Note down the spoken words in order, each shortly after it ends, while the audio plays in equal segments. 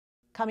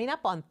Coming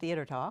up on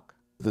Theatre Talk.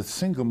 The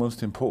single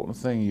most important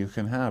thing you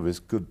can have is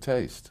good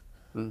taste.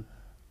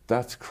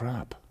 That's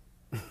crap.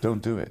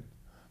 Don't do it.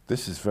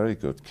 This is very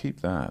good. Keep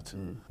that.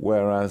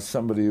 Whereas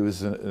somebody who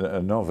is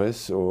a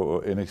novice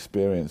or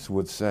inexperienced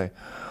would say,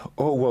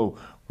 "Oh well,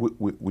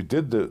 we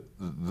did the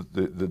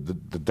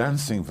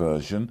dancing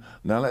version.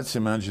 Now let's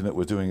imagine that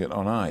we're doing it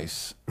on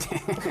ice."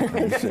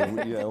 And say,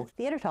 you know.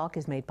 Theatre Talk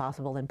is made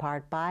possible in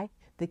part by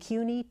the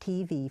CUNY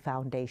TV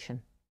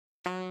Foundation.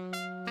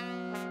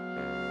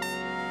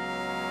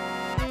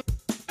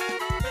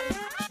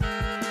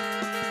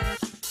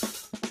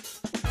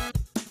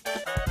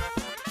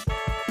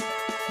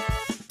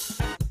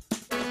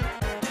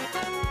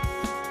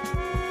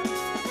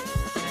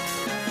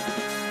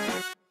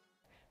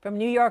 From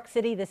New York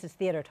City, this is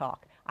Theatre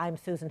Talk. I'm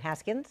Susan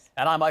Haskins.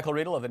 And I'm Michael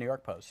Riedel of the New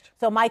York Post.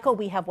 So, Michael,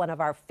 we have one of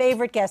our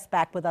favorite guests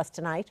back with us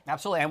tonight.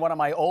 Absolutely, and one of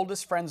my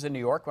oldest friends in New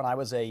York. When I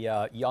was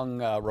a young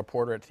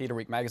reporter at Theatre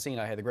Week magazine,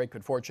 I had the great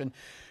good fortune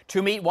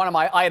to meet one of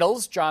my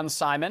idols, John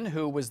Simon,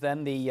 who was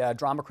then the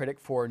drama critic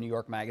for New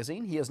York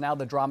Magazine. He is now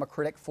the drama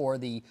critic for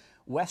the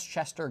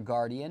Westchester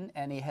Guardian,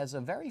 and he has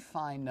a very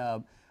fine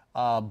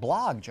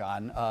blog,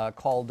 John,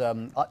 called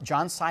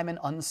John Simon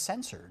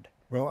Uncensored.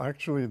 Well,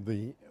 actually,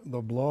 the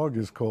blog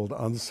is called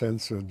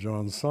Uncensored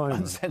John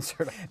Simon.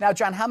 Uncensored. Now,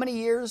 John, how many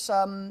years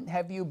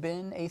have you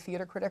been a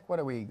theater critic? What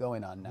are we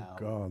going on now? Oh,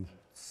 God.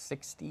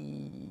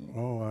 60?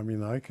 Oh, I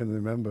mean, I can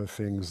remember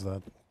things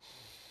that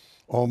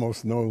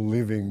almost no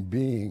living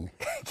being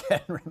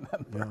can remember.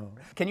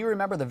 Yeah. Can you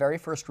remember the very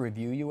first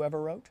review you ever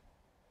wrote?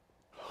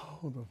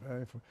 Oh, the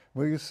very first.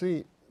 Well, you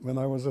see, when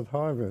I was at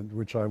Harvard,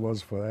 which I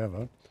was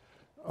forever,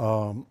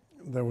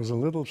 there was a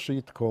little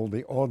sheet called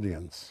The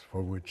Audience,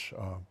 for which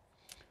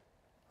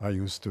I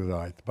used to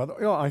write. But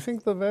you know, I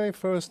think the very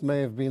first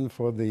may have been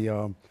for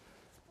the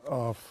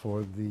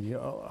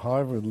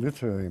Harvard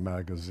literary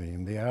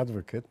magazine, The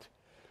Advocate,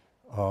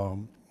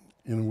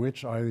 in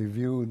which I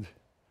reviewed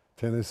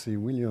Tennessee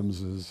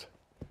Williams's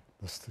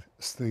The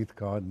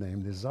Streetcar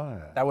Named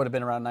Desire. That would have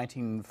been around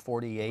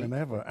 1948?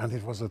 Whenever, and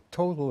it was a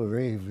total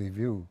rave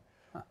review.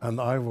 Huh.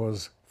 And I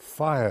was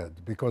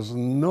fired because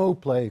no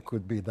play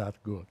could be that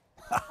good.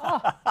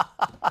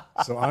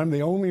 So I'm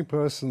the only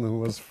person who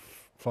was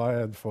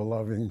fired for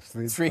loving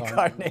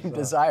Streetcar Named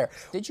Desire.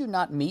 Did you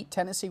not meet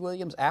Tennessee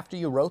Williams after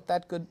you wrote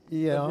that good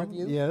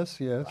review? Yes.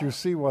 Wow. You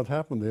see, what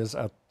happened is,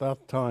 at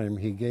that time,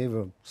 he gave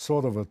a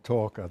sort of a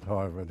talk at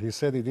Harvard. He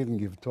said he didn't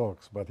give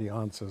talks, but he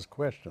answers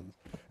questions.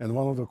 And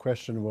one of the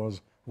questions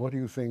was, what do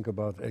you think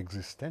about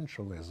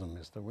existentialism,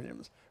 Mr.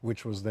 Williams?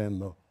 Which was then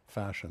the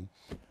fashion.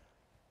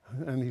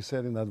 And he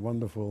said in that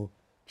wonderful,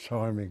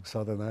 charming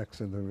Southern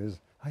accent of his,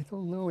 I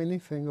don't know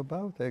anything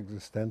about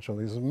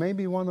existentialism.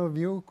 Maybe one of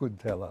you could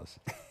tell us.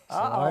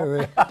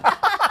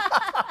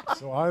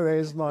 So I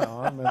raised my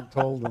arm and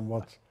told him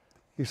what.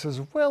 He says,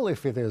 well,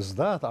 if it is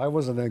that, I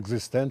was an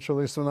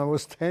existentialist when I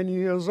was 10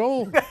 years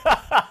old.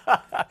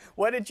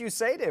 What did you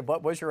say to him?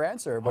 What was your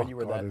answer when you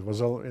were that? It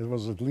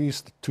was at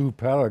least 2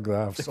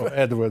 paragraphs of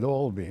Edward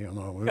Albee, you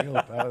know,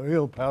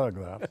 real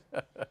paragraphs.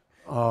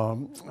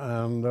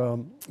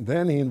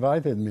 Then he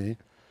invited me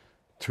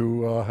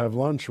to have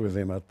lunch with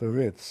him at the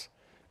Ritz.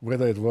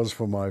 Whether it was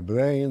for my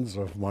brains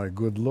or for my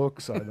good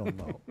looks, I don't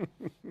know.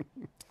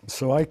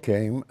 So I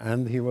came,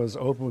 and he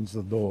opens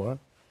the door,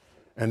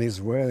 and he's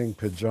wearing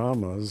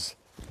pajamas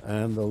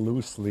and a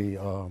loosely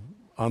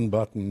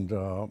unbuttoned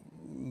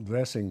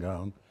dressing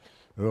gown,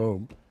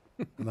 robe.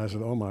 And I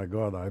said, oh my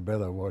God, I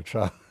better watch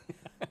out.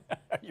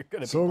 You're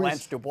going to be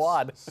Blanche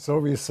Dubois. So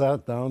we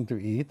sat down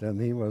to eat, and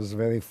he was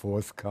very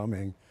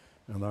forthcoming.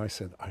 And I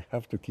said, I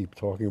have to keep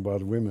talking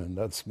about women.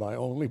 That's my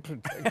only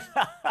protection.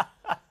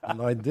 And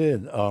I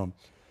did.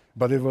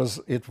 But it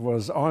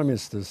was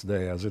Armistice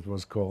Day, as it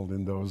was called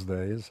in those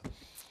days.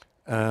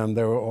 And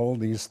there were all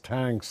these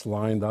tanks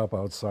lined up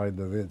outside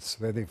the Ritz,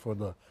 ready for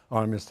the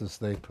Armistice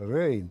Day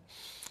parade.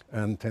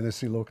 And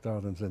Tennessee looked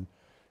out and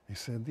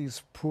said,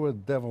 these poor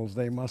devils,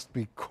 they must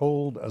be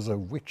cold as a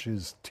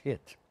witch's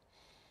tit.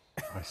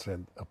 I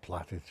said, a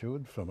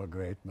platitude from a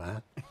great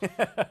man.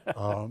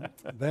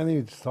 Then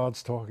he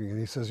starts talking, and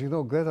he says, you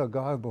know, Greta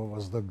Garbo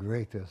was the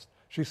greatest.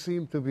 She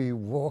seemed to be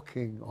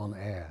walking on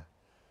air.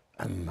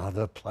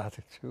 Another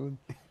platitude.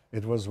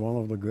 It was one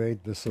of the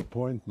great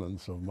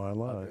disappointments of my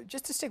life.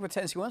 Just to stick with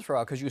Tennessee Williams for a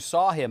while, because you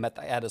saw him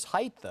at his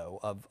height, though,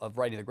 of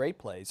writing the great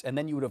plays, and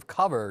then you would have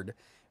covered,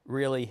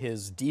 really,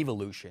 his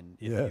devolution,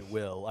 if you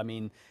will. I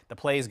mean, the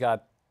plays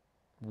got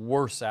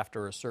worse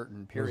after a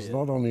certain period. It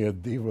was not only a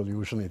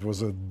devolution, it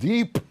was a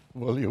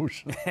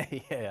deep-volution.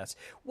 Yes.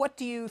 What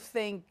do you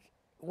think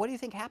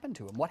happened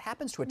to him? What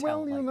happens to a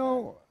talent like that? Well, you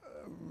know,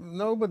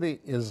 nobody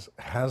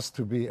has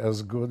to be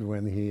as good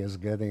when he is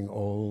getting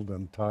old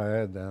and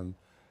tired and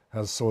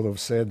has sort of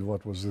said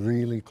what was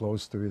really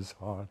close to his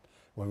heart,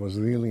 what was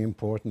really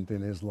important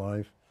in his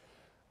life.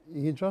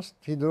 He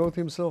wrote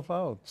himself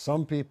out.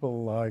 Some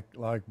people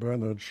like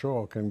Bernard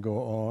Shaw can go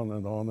on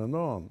and on and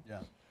on.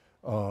 Yeah.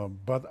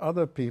 But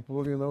other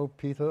people, you know,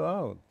 peter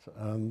out,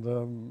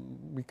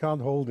 and we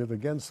can't hold it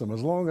against them.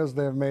 As long as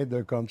they've made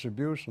their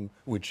contribution,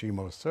 which he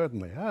most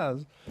certainly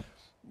has,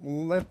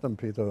 let them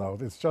peter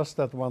out. It's just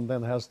that one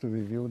then has to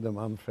review them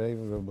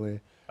unfavorably.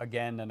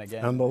 Again and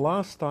again. And the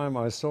last time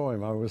I saw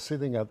him, I was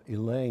sitting at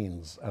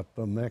Elaine's at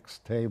the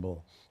next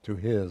table to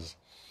his,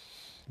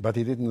 but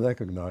he didn't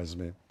recognize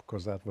me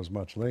because that was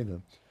much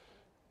later.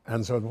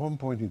 And so at one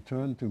point he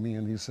turned to me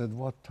and he said,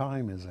 "What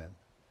time is it?"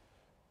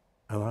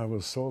 And I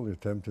was sorely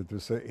tempted to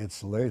say,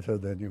 "It's later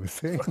than you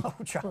think." Oh,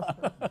 John.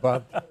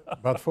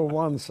 but for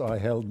once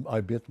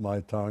I bit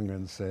my tongue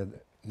and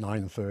said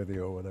 9:30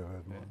 or whatever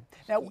it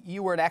was. Now,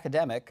 you were an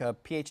academic, a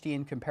PhD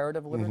in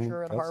comparative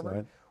literature at that's Harvard.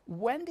 right.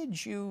 When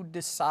did you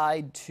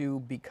decide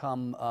to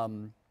become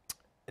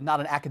not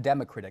an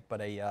academic critic,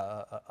 but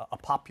a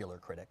popular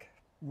critic?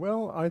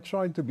 Well, I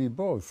tried to be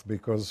both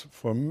because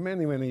for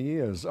many, many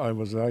years I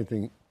was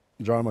writing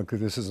drama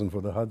criticism for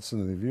the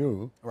Hudson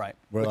Review. Right,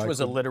 where which I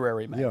was a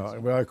literary magazine. Yeah,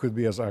 where I could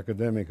be as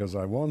academic as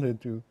I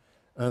wanted to.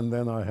 And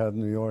then I had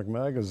New York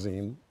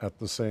Magazine at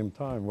the same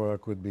time where I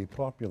could be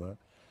popular.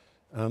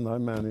 And I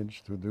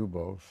managed to do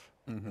both,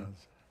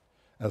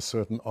 as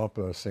certain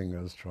opera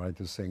singers try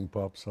to sing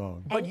pop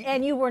songs.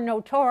 And you were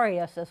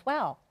notorious as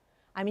well.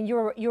 I mean, you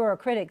were a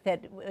critic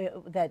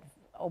that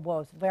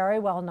was very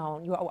well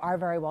known. You are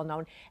very well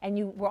known, and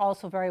you were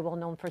also very well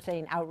known for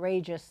saying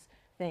outrageous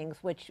things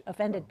which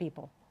offended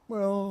people.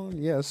 Well,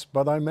 yes,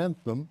 but I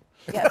meant them.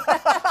 Yes.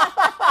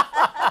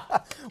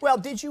 Well,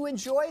 did you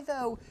enjoy,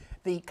 though,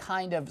 the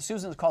kind of,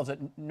 Susan calls it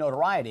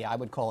notoriety, I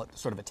would call it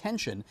sort of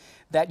attention,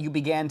 that you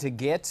began to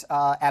get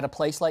at a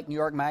place like New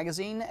York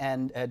Magazine?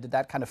 And did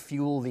that kind of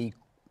fuel the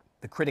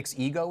critic's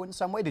ego in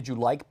some way? Did you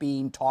like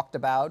being talked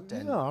about?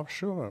 And Yeah,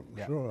 sure.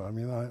 I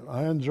mean,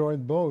 I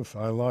enjoyed both.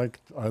 I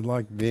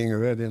liked being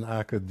read in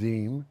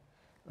academe,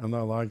 and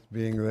I liked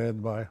being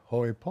read by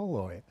hoi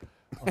polloi.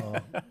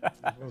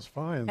 It was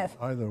fine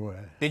either way.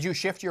 Did you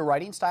shift your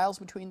writing styles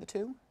between the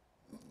two?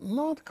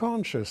 Not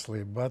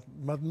consciously, but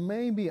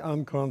maybe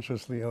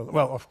unconsciously.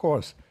 Well, of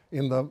course,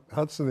 in the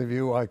Hudson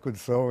Review, I could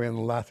throw in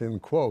Latin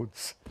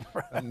quotes.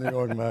 In New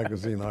York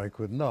Magazine, I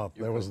could not.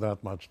 There was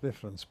that much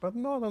difference, but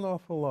not an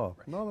awful lot.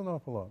 Not an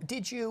awful lot.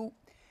 Did you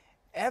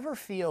ever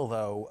feel,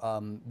 though,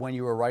 when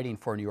you were writing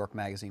for New York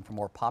Magazine, for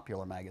more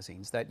popular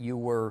magazines, that you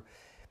were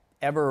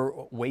ever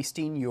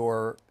wasting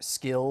your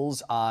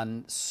skills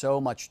on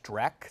so much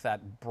dreck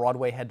that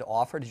Broadway had to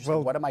offer? Did you say,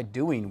 what am I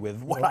doing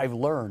with what I've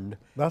learned?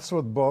 That's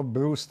what Bob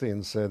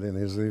Brustein said in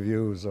his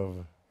reviews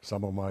of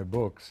some of my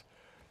books.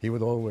 He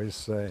would always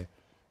say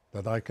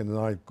that I can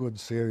write good,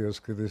 serious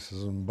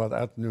criticism, but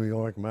at New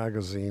York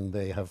Magazine,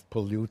 they have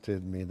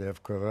polluted me, they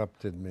have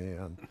corrupted me,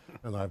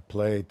 and I've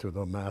played to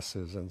the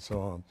masses and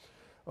so on.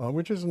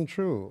 Which isn't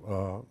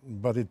true,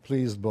 but it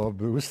pleased Bob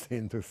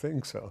Brustein to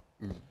think so.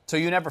 So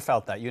you never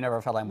felt that? You never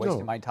felt I'm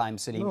wasting my time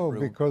sitting through? No,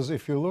 because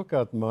if you look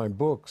at my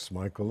books,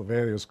 my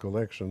various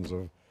collections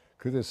of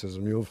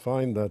criticism, you'll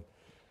find that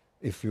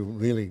if you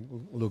really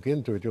look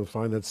into it, you'll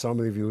find that some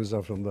reviews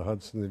are from the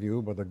Hudson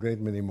Review, but a great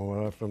many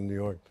more are from New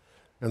York,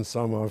 and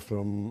some are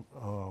from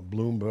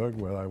Bloomberg,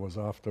 where I was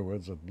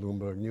afterwards at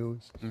Bloomberg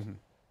News.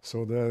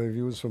 So there are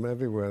reviews from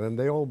everywhere, and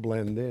they all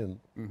blend in.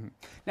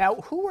 Now,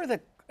 who were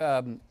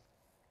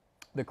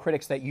the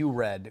critics that you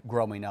read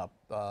growing up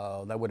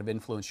that would have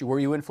influenced you? Were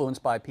you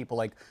influenced by people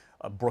like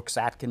Brooks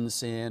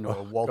Atkinson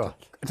or Walter?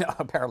 No,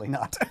 apparently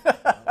not.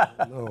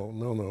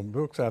 No.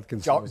 Brooks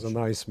Atkinson was a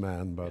nice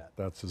man, but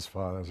that's as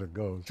far as it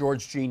goes.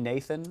 George G.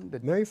 Nathan?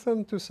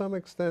 Nathan, to some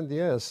extent,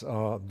 yes.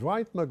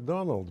 Dwight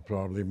MacDonald,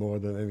 probably more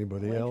than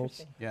anybody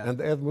else. Yeah.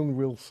 And Edmund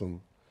Wilson.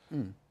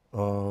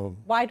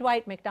 Why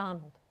Dwight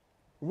MacDonald?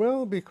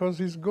 Well, because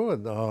he's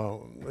good.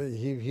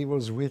 He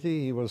was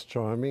witty, he was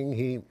charming.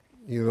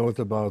 He wrote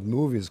about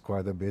movies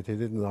quite a bit. He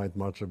didn't write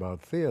much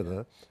about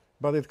theater,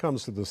 but it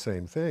comes to the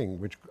same thing,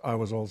 which I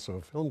was also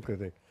a film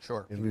critic.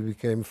 Sure. And we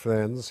became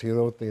friends. He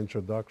wrote the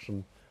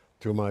introduction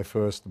to my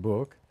first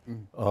book,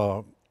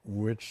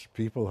 which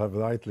people have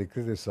rightly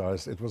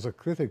criticized. It was a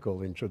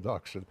critical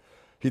introduction.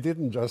 He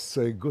didn't just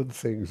say good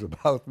things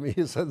about me,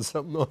 he said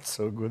some not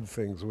so good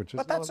things, which is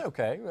But that's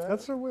okay.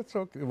 It's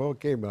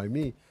okay by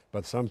me,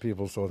 but some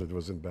people thought it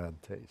was in bad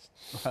taste.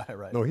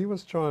 Right. No, he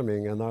was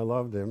charming, and I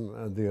loved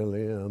him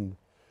dearly, and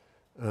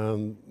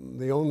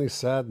the only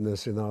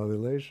sadness in our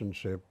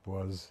relationship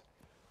was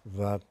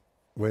that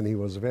when he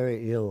was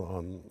very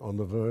ill, on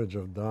the verge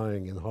of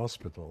dying in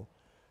hospital,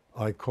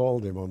 I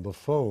called him on the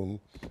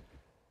phone,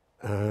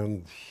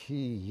 and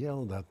he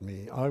yelled at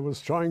me, "I was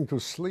trying to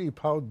sleep.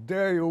 How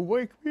dare you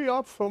wake me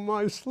up from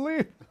my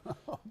sleep?"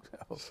 Oh,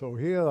 no. So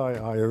here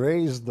I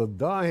raised the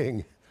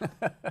dying.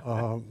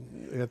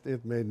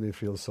 It made me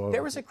feel sorry.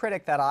 There was a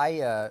critic that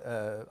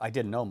I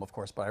didn't know him, of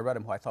course, but I read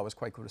him who I thought was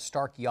quite good,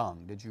 Stark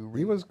Young. Did you read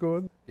He was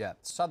good. Yeah,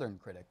 Southern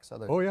critic.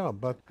 Oh, yeah,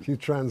 but he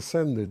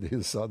transcended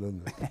his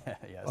Southernness.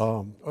 Yes.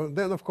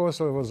 Then, of course,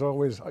 there was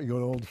always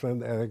your old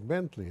friend Eric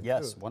Bentley.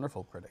 Yes, too.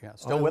 wonderful critic. Yeah.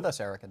 Still with us,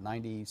 Eric, at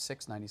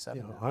 96,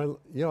 97.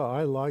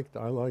 I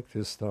liked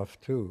his stuff,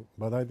 too,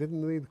 but I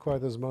didn't read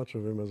quite as much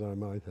of him as I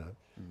might have.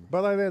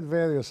 But I read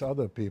various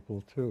other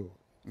people too.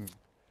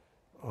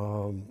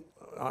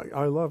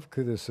 I love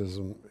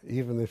criticism,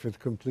 even if it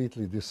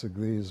completely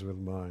disagrees with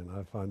mine.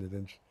 I find it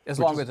interesting. As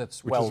long as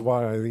it's Which is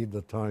why I read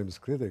the Times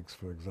critics,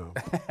 for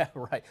example.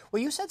 Right.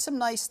 Well, you said some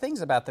nice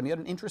things about them. You had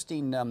an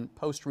interesting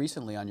post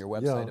recently on your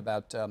website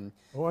about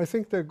Oh, I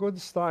think they're good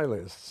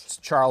stylists.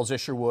 Charles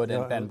Isherwood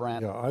and Ben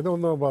Brandt. Yeah, I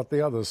don't know about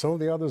the others. Some of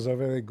the others are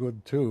very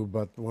good too,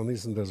 but one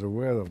isn't as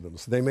aware of them.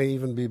 So they may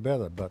even be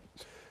better. But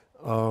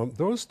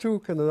those two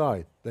can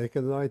write. They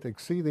can write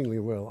exceedingly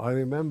well. I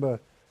remember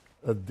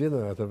a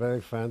dinner at a very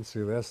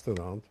fancy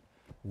restaurant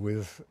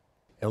with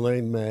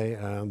Elaine May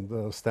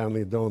and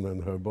Stanley Donen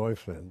and her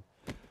boyfriend.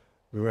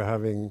 We were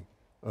having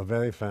a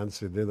very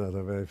fancy dinner at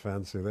a very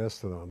fancy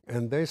restaurant,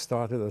 and they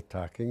started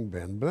attacking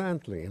Ben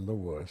Brantley in the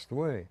worst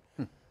way.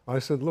 I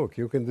said, look,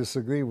 you can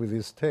disagree with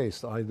his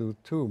taste. I do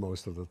too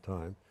most of the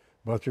time.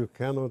 But you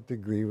cannot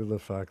agree with the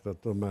fact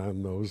that the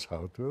man knows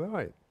how to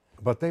write.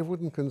 But they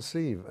wouldn't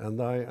conceive,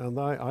 and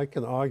I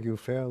can argue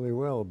fairly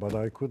well, but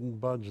I couldn't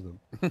budge them.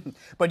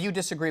 But you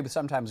disagree with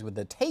sometimes with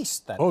the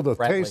taste that Oh, the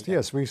Brantley taste, and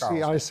yes.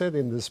 Charles I did. said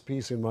in this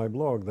piece in my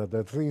blog that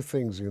there are three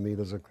things you need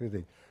as a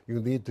critic. You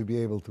need to be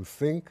able to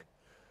think,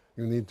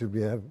 you need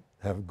to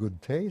have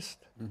good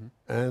taste,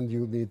 and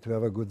you need to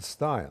have a good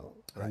style.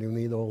 And you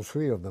need all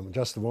three of them.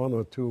 Just one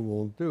or two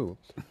won't do.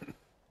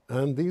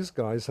 And these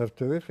guys have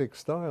terrific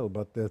style,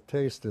 but their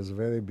taste is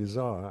very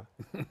bizarre.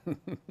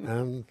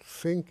 And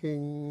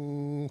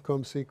thinking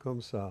comme ci,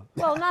 comme ça.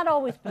 Well, not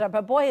always,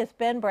 but boy, is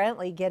Ben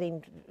Brantley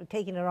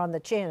taking it on the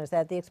chin. Is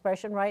that the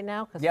expression right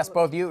now? 'Cause Yes,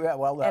 both you.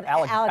 Well, And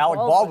Alec Alec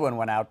Baldwin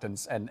went out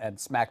and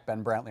smacked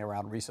Ben Brantley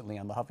around recently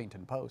on the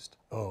Huffington Post.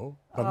 Oh,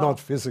 but not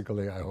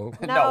physically, I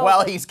hope. No,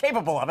 well, he's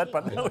capable of it,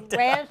 but no,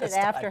 ranted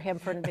after him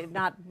for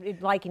not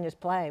liking his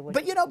play.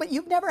 But but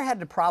you've never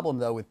had a problem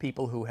though with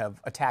people who have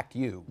attacked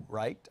you,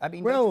 right? I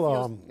mean,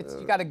 Well,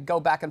 you got to go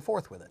back and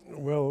forth with it.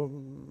 Well,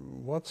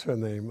 what's her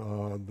name?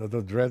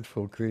 The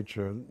dreadful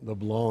creature, the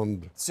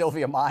blonde.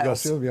 Sylvia Miles. Yeah,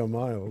 Sylvia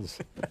Miles.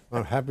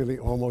 I've happily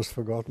almost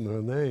forgotten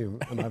her name,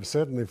 and I've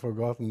certainly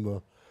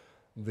forgotten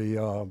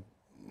the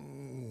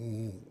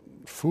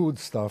food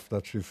stuff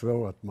that she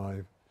threw at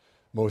my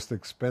most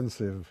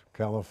expensive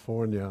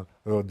California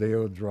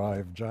Rodeo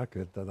Drive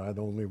jacket that I'd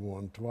only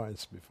worn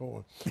twice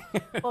before.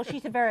 Well,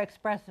 she's a very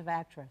expressive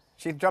actress.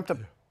 She dumped a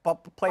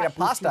plate of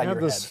pasta on She had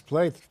your this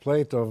head.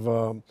 plate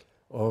of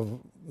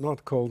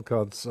not cold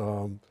cuts.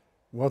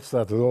 What's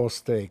that raw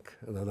steak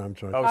that I'm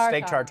trying? Oh, to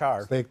steak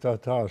tartare. Steak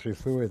tartare. She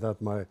threw it at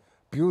my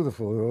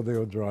beautiful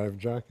Rodeo Drive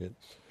jacket,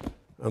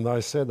 and I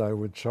said I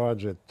would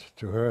charge it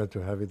to her to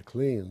have it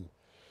cleaned,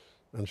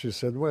 and she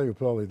said, "Well, you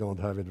probably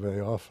don't have it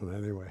very often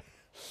anyway."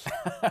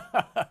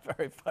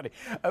 Very funny.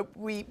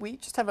 We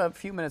just have a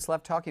few minutes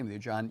left talking with you,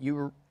 John.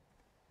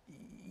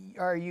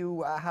 Are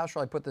you? How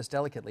shall I put this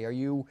delicately?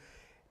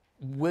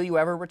 Will you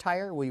ever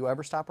retire? Will you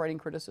ever stop writing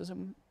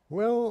criticism?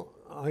 Well,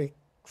 I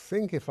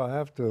think if I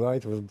have to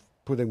write with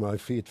putting my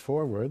feet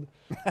forward,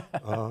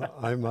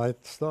 I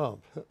might stop.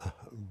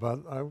 But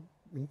I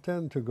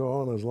intend to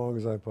go on as long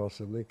as I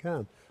possibly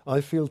can.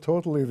 I feel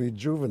totally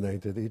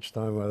rejuvenated each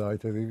time I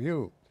write a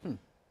review,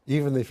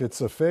 even if it's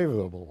a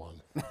favorable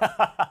one.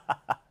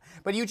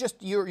 But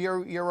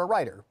you're a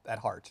writer at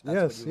heart.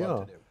 That's what you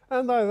love to do.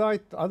 And I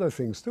write other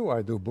things too.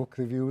 I do book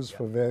reviews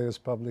for various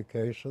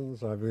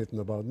publications. I've written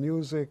about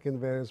music in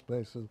various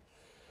places.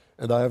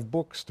 And I have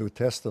books to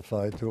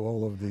testify to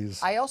all of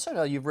these. I also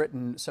know you've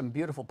written some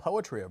beautiful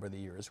poetry over the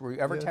years. Were you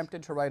ever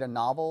tempted to write a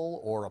novel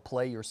or a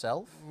play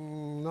yourself?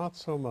 Not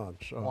so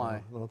much.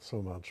 Why? Not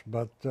so much.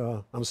 But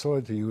I'm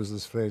sorry to use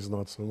this phrase,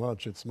 not so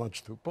much. It's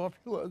much too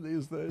popular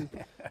these days.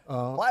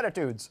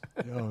 Platitudes.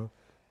 Yeah.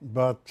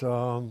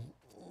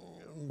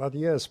 But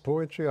yes,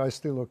 poetry I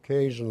still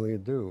occasionally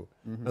do.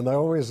 And I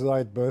always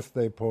write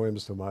birthday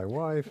poems to my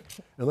wife.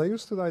 And I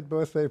used to write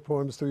birthday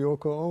poems to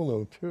Yoko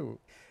Ono, too.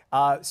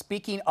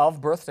 Speaking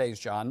of birthdays,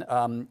 John,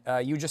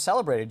 you just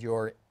celebrated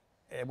your,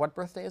 what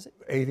birthday is it?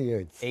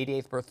 88th.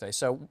 88th birthday.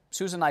 So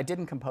Susan and I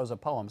didn't compose a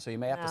poem, so you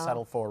may have to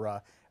settle for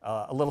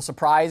a little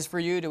surprise for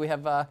you. Do we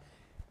have a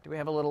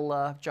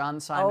little John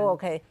Simon? Oh,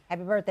 okay.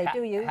 Happy birthday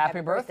to you.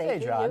 Happy birthday,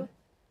 to John. you.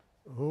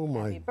 Oh,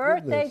 my Happy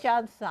birthday, goodness.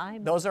 John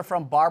Simon. Those are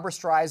from Barbara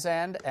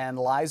Streisand and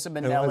Liza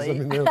Minnelli Liza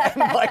Minnelli.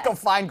 and Michael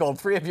Feingold,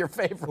 three of your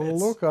favorites. Well,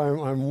 look,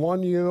 I'm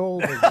 1 year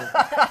old.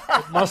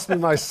 It must be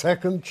my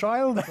second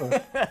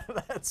childhood.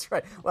 That's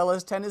right. Well,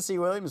 as Tennessee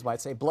Williams might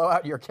say, blow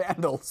out your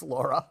candles,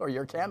 Laura, or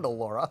your candle,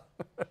 Laura.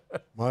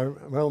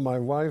 My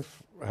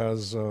wife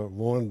has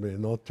warned me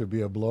not to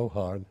be a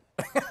blowhard.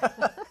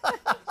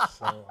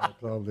 So I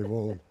probably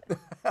won't.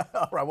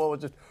 All right, well,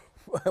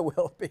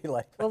 we'll be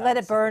like that. We'll let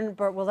it burn.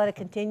 We'll let it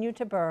continue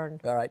to burn.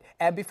 All right.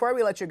 And before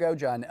we let you go,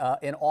 John,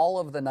 in all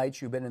of the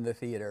nights you've been in the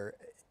theater,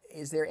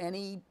 is there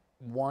any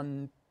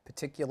one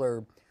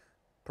particular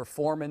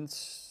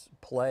performance,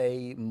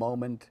 play,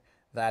 moment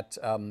that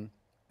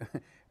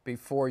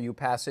before you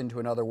pass into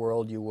another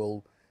world you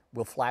will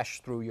will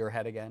flash through your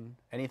head again?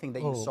 Anything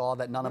that you saw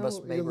that none of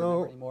us may you remember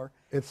know, anymore?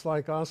 It's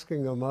like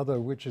asking a mother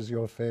which is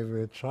your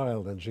favorite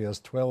child, and she has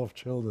 12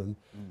 children,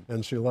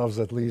 and she loves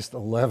at least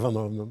 11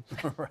 of them.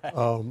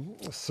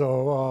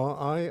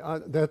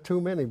 There are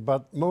too many.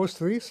 But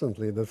most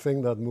recently, the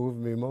thing that moved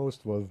me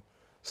most was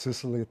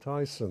Cicely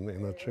Tyson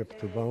in A Trip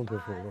to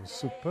Bountiful. A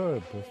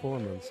superb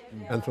performance,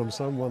 and from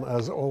someone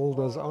as old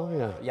as I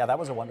am. Yeah, that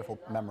was a wonderful,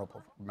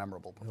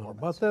 memorable performance.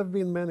 But there have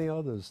been many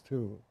others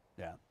too.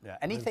 Yeah, yeah.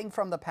 Anything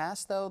from the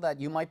past, though, that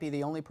you might be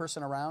the only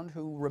person around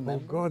who Oh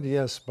remembers? God,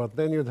 yes, but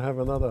then you'd have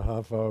another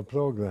half-hour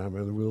program,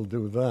 and we'll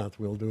do that.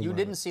 We'll do. You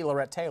didn't see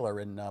Lorette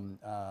Taylor in.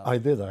 I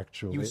did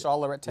actually. You saw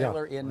Lorette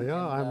Taylor in.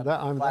 I'm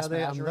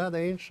that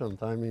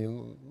ancient. I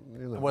mean,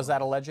 you know. Was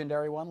that a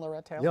legendary one,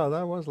 Lorette Taylor? Yeah,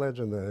 that was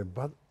legendary.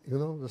 But you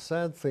know, the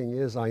sad thing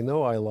is, I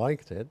know I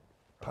liked it,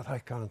 but I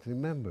can't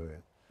remember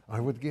it.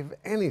 I would give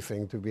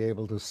anything to be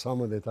able to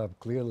summon it up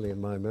clearly in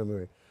my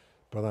memory,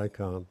 but I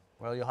can't.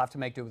 Well, you'll have to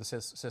make do with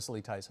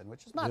Cicely Tyson,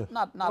 which is not a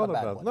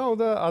bad one. No,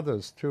 there are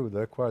others too.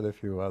 There are quite a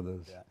few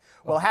others. Yeah.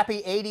 Well,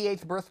 happy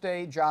 88th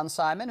birthday, John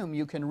Simon, whom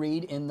you can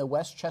read in the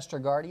Westchester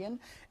Guardian,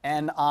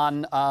 and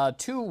on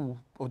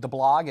the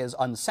blog is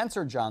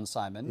Uncensored John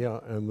Simon.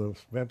 Yeah, and the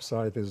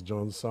website is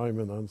John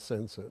Simon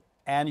Uncensored.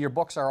 And your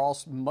books are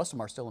most of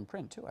them are still in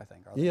print too, I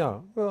think. Are they? Yeah,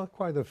 well,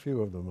 quite a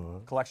few of them are.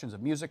 Collections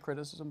of music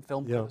criticism,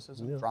 film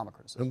criticism, drama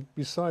criticism. And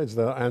besides,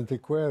 there are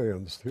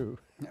antiquarians too,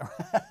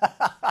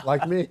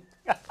 like me.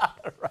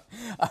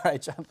 All right,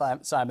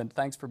 John Simon,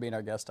 thanks for being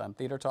our guest on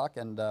Theater Talk,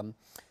 and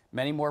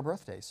many more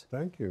birthdays.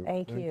 Thank you.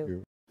 Thank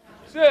you.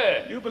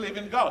 Sir, you believe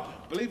in God.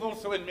 Believe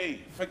also in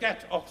me.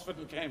 Forget Oxford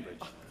and Cambridge.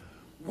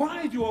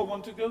 Why do you all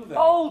want to go there?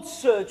 Old,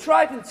 sir,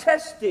 tried and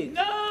tested.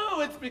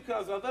 No, it's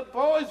because other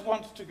boys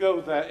want to go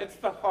there. It's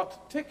the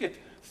hot ticket,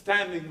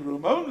 standing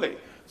room only.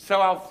 So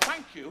I'll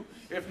thank you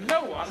if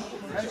no one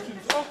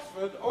mentions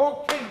Oxford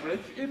or Cambridge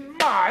in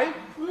my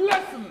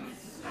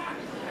lessons.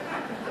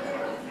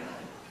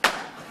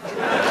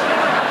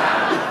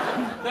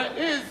 There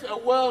is a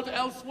world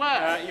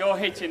elsewhere. You're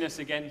hitting us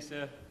again,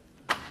 sir.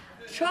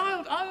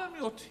 Child, I am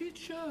your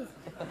teacher.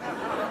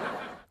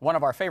 One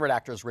of our favorite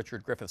actors,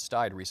 Richard Griffiths,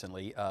 died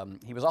recently.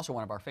 He was also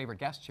one of our favorite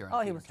guests here.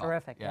 Oh, he was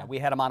terrific. Yeah, we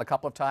had him on a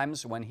couple of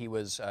times when he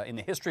was in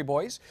The History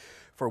Boys,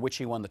 for which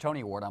he won the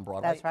Tony Award on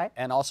Broadway. That's right.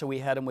 And also we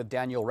had him with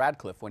Daniel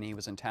Radcliffe when he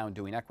was in town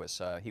doing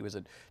Equus. He was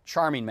a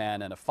charming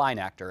man and a fine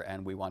actor,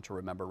 and we want to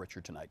remember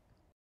Richard tonight.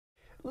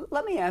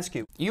 Let me ask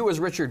you, you as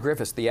Richard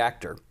Griffiths, the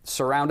actor,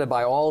 surrounded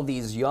by all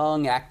these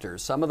young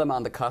actors, some of them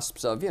on the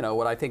cusps of, you know,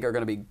 what I think are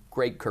going to be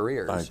great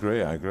careers. I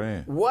agree.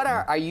 What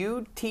are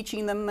you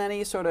teaching them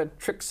any sort of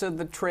tricks of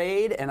the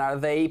trade, and are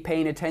they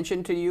paying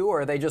attention to you,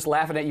 or are they just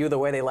laughing at you the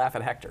way they laugh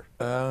at Hector?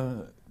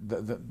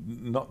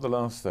 Not the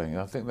last thing.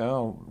 I think they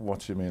are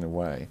watching me in a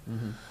way.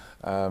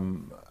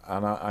 And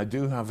I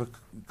do have a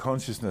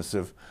consciousness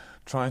of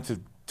trying to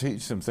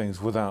teach them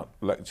things without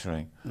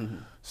lecturing.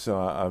 So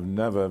I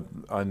never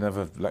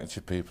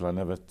lecture people. I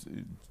never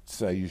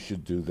say you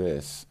should do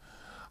this.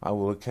 I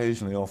will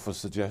occasionally offer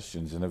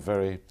suggestions in a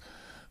very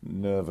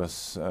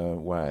nervous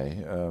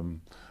way,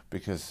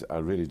 because I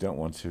really don't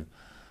want to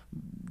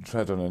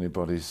tread on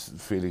anybody's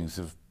feelings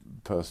of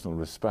personal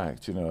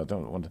respect. You know, I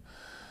don't want to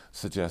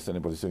suggest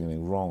anybody's doing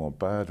anything wrong or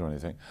bad or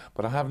anything.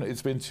 But I haven't.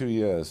 It's been 2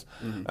 years,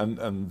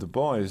 and the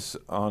boys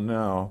are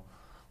now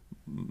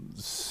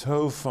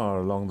so far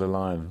along the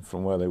line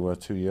from where they were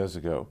 2 years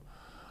ago.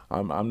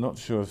 I'm not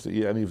sure if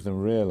any of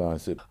them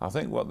realise it. I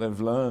think what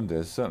they've learned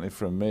is, certainly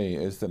from me,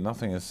 is that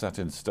nothing is set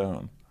in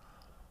stone.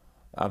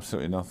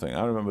 Absolutely nothing.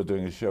 I remember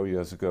doing a show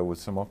years ago with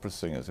some opera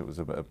singers. It was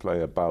a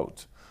play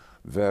about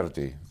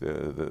Verdi,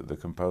 the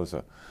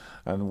composer.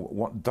 And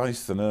what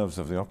diced the nerves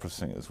of the opera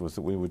singers was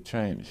that we would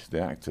change the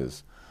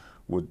actors.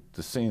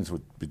 The scenes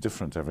would be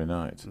different every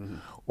night.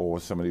 Or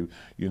somebody,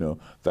 you know,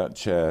 that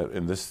chair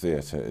in this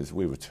theatre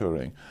we were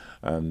touring,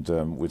 and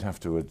we'd have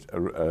to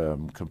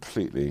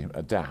completely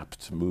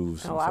adapt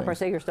moves. No, opera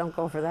singers don't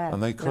go for that.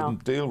 And they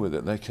couldn't deal with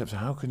it. They kept,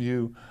 how can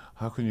you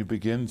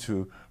begin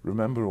to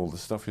remember all the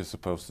stuff you're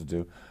supposed to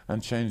do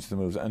and change the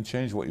moves and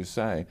change what you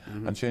say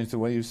and change the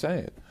way you say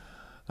it?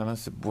 And I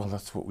said, well,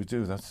 that's what we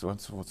do. That's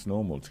what's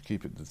normal, to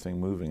keep the thing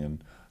moving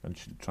and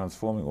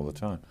transforming all the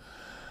time.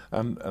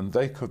 And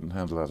they couldn't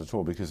handle that at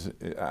all, because,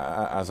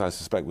 as I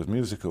suspect with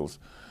musicals,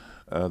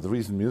 the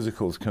reason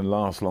musicals can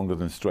last longer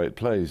than straight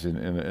plays in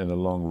a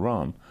long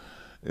run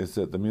is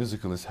that the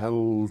musical is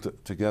held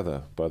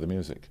together by the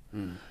music.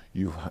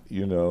 You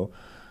know,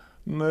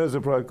 there's a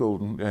bright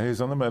golden, he's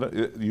on the meadow.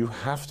 You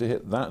have to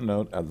hit that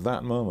note at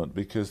that moment,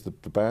 because the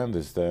band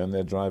is there and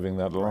they're driving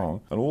that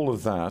along. And all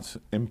of that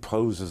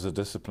imposes a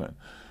discipline,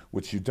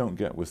 which you don't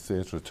get with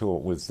theatre at all,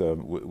 with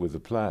the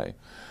play.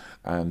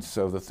 And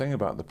so the thing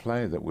about the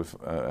play that we've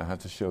had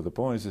to show the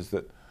boys is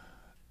that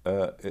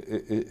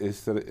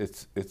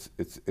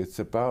it's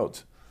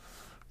about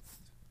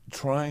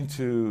trying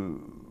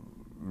to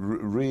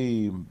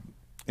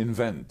reinvent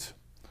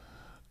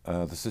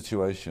the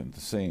situation,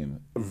 the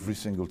scene, every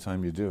single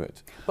time you do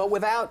it. But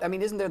without, I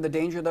mean, isn't there the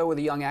danger, though, with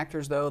the young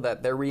actors, though,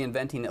 that they're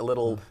reinventing a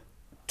little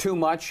too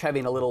much,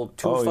 having a little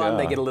too fun. Yeah.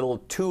 They get a little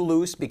too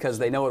loose because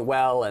they know it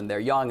well, and they're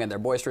young and they're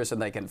boisterous,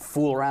 and they can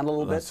fool around a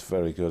little bit. That's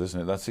very good,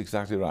 isn't it? That's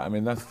exactly right. I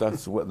mean, no,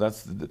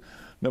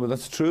 but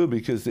that's true,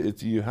 because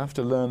you have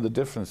to learn the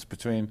difference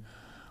between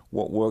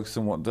what works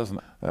and what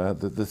doesn't.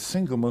 The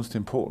single most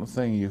important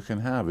thing you can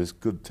have is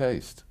good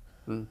taste.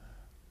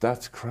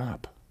 That's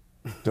crap.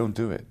 Don't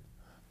do it.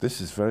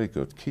 This is very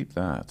good. Keep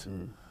that.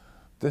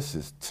 This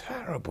is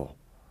terrible.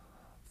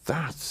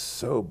 That's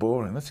so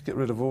boring. Let's get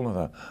rid of all of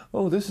that.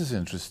 Oh, this is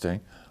interesting.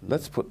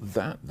 Let's put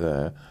that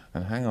there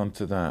and hang on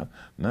to that.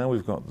 Now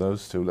we've got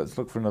those two. Let's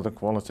look for another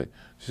quality.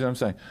 You see what I'm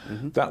saying?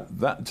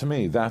 That to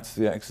me, that's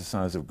the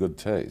exercise of good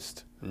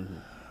taste.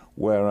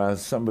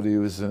 Whereas somebody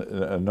who is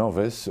a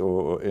novice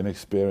or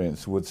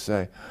inexperienced would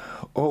say,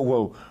 "Oh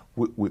well,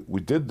 we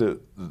did the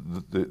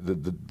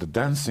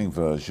dancing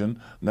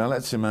version. Now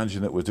let's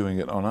imagine that we're doing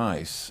it on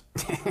ice."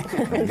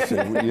 And you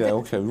say, well, "Yeah,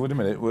 okay. Wait a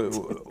minute.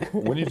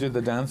 When you did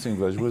the dancing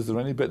version, was there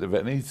any bit of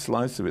it, any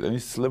slice of it, any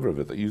sliver of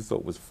it that you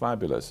thought was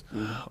fabulous?"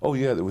 "Oh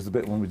yeah, there was a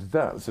bit when we did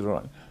that." I said, "All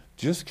right,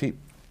 just keep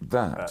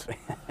that.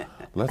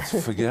 Let's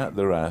forget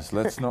the rest.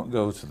 Let's not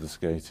go to the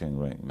skating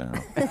rink now."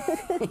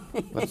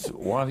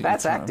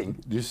 That's acting.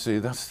 You see,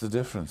 that's the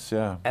difference,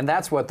 yeah. And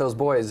that's what those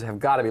boys have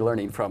got to be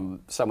learning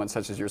from someone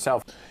such as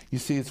yourself. You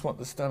see, it's what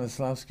the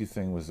Stanislavsky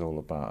thing was all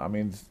about. I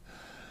mean,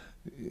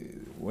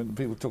 when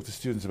people talk to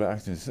students about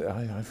acting,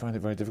 I find it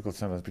very difficult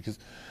sometimes, because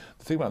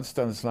the thing about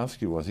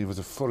Stanislavsky was he was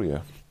a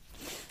furrier.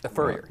 A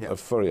furrier, yeah. A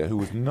furrier who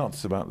was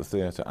nuts about the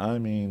theatre. I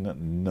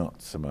mean,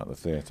 nuts about the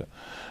theatre.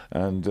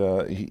 And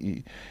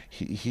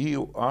he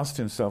asked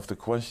himself the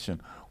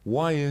question,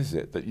 why is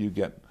it that you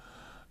get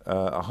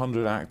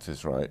 100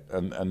 actors, right,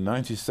 and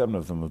 97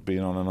 of them have been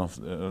on and off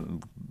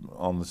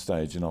on the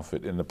stage and off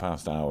it in the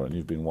past hour, and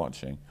you've been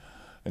watching,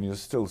 and you're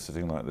still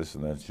sitting like this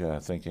in their chair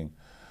thinking,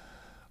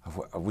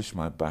 I wish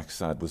my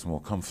backside was more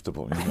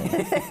comfortable, you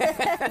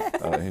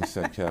know," he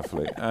said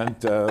carefully. And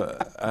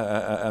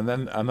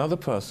then another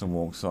person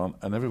walks on,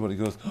 and everybody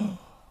goes, "Oh."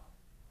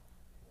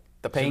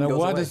 The pain goes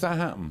why away. does that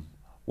happen?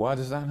 Why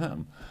does that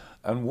happen?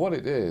 And what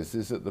it is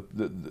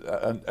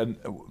that and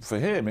for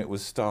him it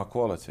was star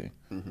quality.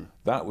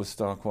 That was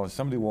star quality.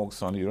 Somebody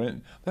walks on,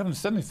 they haven't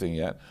said anything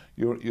yet.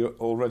 You're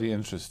already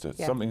interested.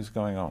 Yeah. Something's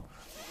going on.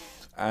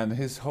 And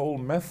his whole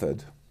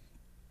method,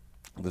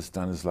 the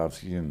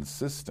Stanislavskian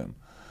system,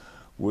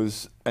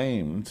 was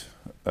aimed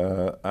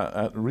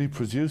at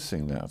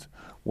reproducing that.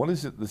 What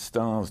is it the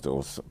stars do,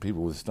 or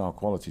people with star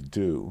quality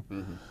do,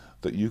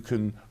 that you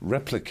can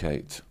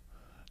replicate?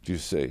 Do you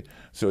see?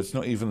 So it's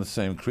not even the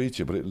same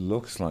creature, but it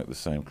looks like the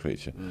same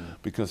creature.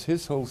 Because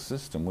his whole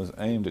system was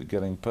aimed at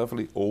getting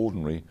perfectly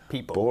ordinary,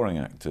 boring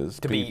actors,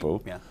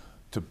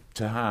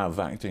 to have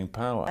acting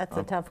power. That's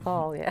a tough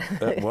call, yeah.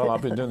 Well,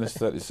 I've been doing this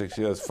 36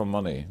 years for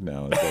money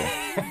now.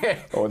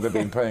 Or they've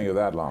been paying you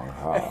that long.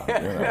 You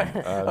know,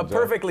 and, a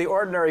perfectly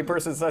ordinary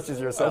person such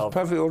as yourself. A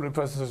perfectly ordinary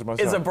person such as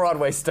myself. Is a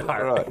Broadway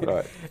star. Right.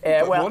 But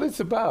well, what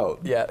it's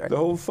about, the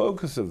whole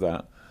focus of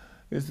that,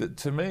 is that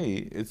to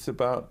me, it's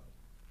about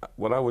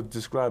what I would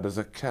describe as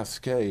a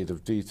cascade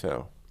of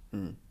detail.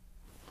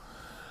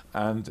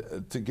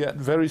 And to get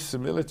very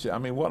similitude, I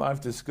mean, what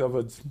I've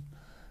discovered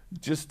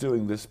just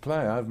doing this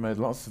play, I've made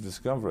lots of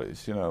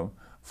discoveries, you know.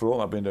 For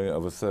all I've been doing it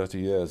over 30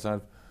 years, I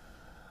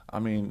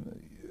mean,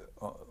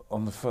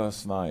 on the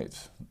first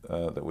night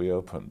that we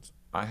opened,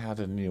 I had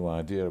a new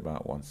idea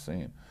about one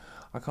scene.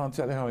 I can't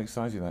tell you how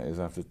exciting that is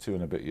after 2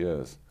 and a bit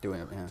years.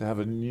 Doing it, yeah. To have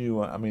a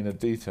new, a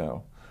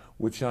detail,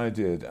 which I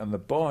did, and the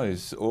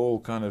boys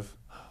all kind of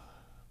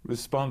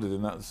responded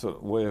in that sort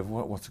of way of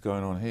what's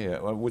going on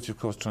here, which of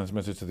course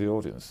transmitted to the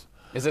audience.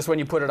 Is this when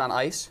you put it on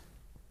ice?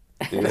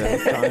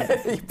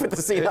 Yeah, you put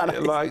the scene on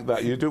ice. Like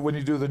that. You do when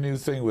you do the new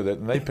thing with it,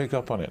 and they pick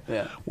up on it.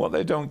 Yeah. What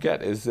they don't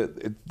get is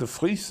that the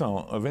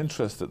frisson of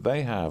interest that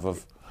they have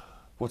of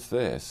what's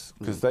this,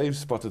 because they've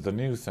spotted the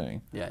new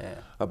thing,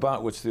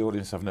 about which the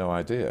audience have no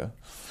idea.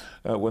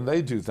 When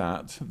they do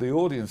that, the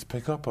audience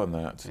pick up on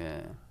that.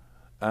 Yeah.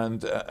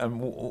 And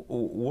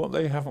what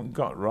they haven't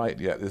got right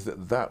yet is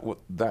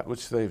that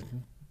which they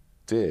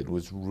did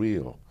was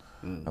real,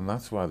 and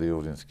that's why the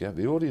audience get.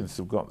 The audience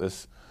have got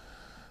this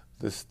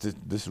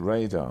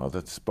radar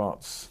that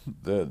spots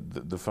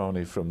the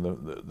phony from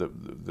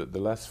the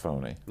less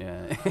phony.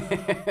 Yeah,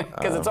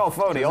 because it's all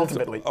phony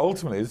ultimately.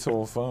 Ultimately, it's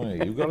all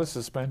phony. You've got to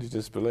suspend your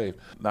disbelief.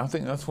 And I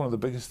think that's one of the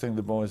biggest things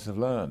the boys have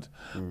learned.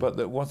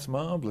 But what's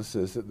marvelous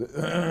is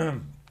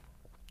that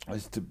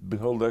is to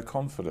behold their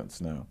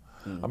confidence now.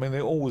 I mean, they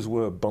always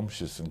were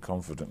bumptious and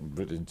confident and a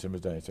bit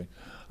intimidating.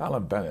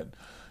 Alan Bennett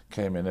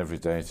came in every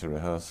day to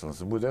rehearsals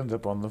and would end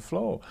up on the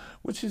floor,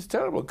 which is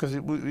terrible because,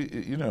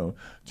 you know,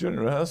 during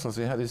rehearsals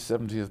he had his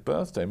 70th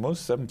birthday.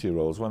 Most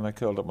 70-year-olds, when they're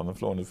curled up on the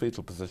floor in a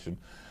fetal position,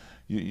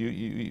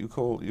 you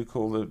call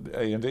the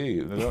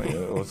A&E, don't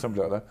you, or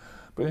something like that.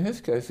 But in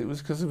his case, it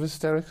was because of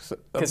hysterics.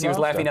 Because he was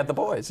laughing at the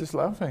boys. Just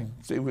laughing.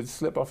 So he would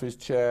slip off his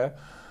chair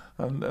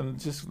and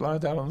just lie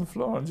down on the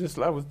floor and just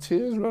laugh with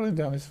tears rolling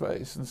down his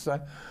face and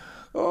say,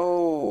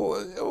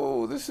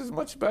 oh, this is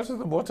much better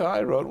than what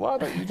I wrote. Why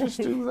don't you just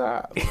do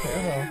that? You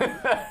know,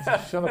 I said,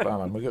 shut up,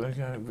 Alan. We're going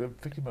to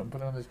pick him up and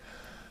put on this.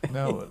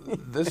 No,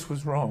 this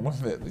was wrong,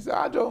 wasn't it? He said,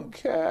 I don't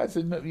care. I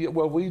said, no, yeah,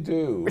 well, we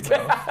do.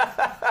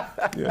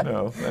 You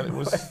know, and it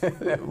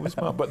was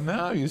fun. But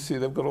now you see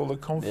they've got all the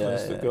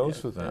confidence that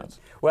goes with that.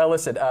 Well,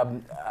 listen,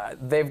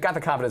 they've got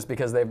the confidence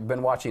because they've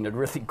been watching a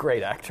really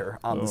great actor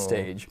on the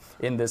stage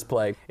in this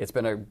play. It's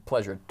been a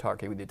pleasure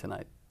talking with you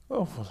tonight.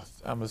 Oh, well,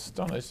 I'm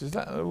astonished. Is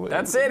that?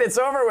 That's it. It's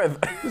over with.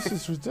 This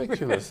is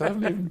ridiculous. I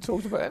haven't even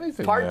talked about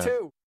anything. Part yet.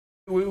 2.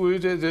 We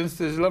did this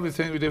lovely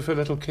thing we did for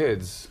little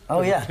kids. Oh,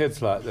 little yeah.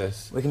 Kids like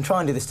this. We can try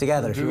and do this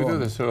together if you Do we want.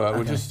 do this? All right.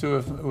 Okay.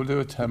 We'll do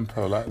a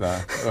tempo like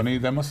that. Only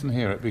they mustn't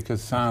hear it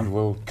because sound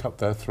will cut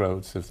their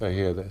throats if they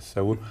hear this.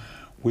 So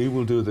we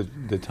will do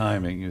the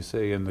timing, you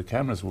see, and the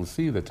cameras will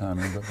see the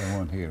timing, but they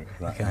won't hear it.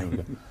 Right. Okay. Here we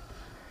go.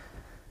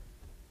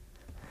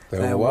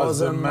 There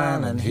was a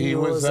man and he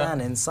was an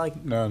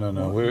encyclopedia.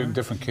 No. We're in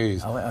different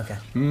keys. Oh, wait, okay.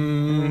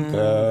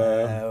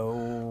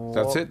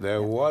 That's it.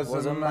 There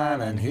was a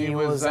man and he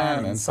was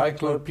an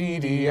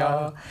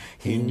encyclopedia.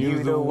 He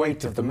knew the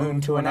weight of the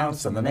moon to an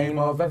ounce and the name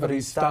of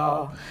every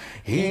star.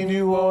 He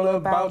knew all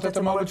about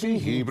etymology,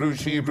 Hebrew,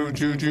 Shebrew,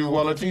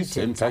 Jujuology,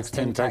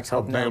 syntax,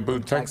 hobnail,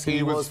 boot tax.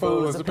 He was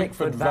full as a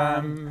Pickford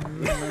van.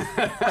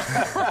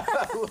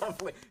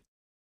 Lovely.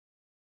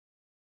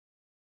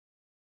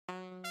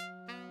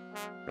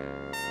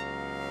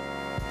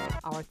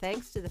 Our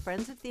thanks to the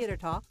Friends of Theatre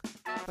Talk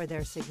for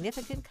their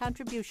significant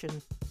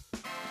contribution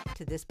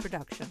to this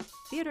production.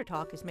 Theatre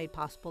Talk is made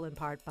possible in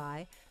part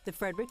by the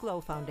Frederick Lowe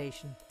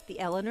Foundation, the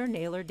Eleanor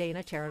Naylor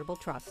Dana Charitable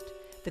Trust,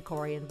 the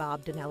Corey and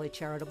Bob Donnelly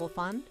Charitable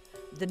Fund,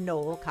 the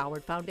Noel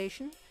Coward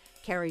Foundation,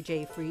 Carrie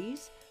J.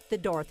 Fries, the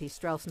Dorothy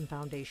Strelson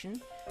Foundation,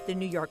 the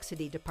New York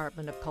City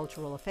Department of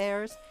Cultural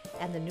Affairs,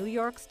 and the New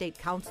York State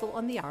Council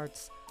on the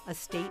Arts, a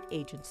state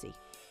agency.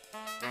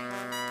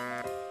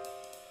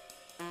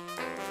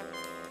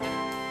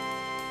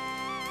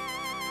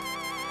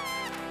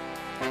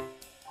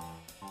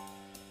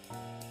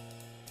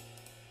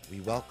 We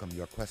welcome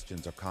your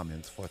questions or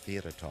comments for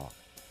Theatre Talk.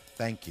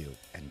 Thank you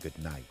and good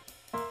night.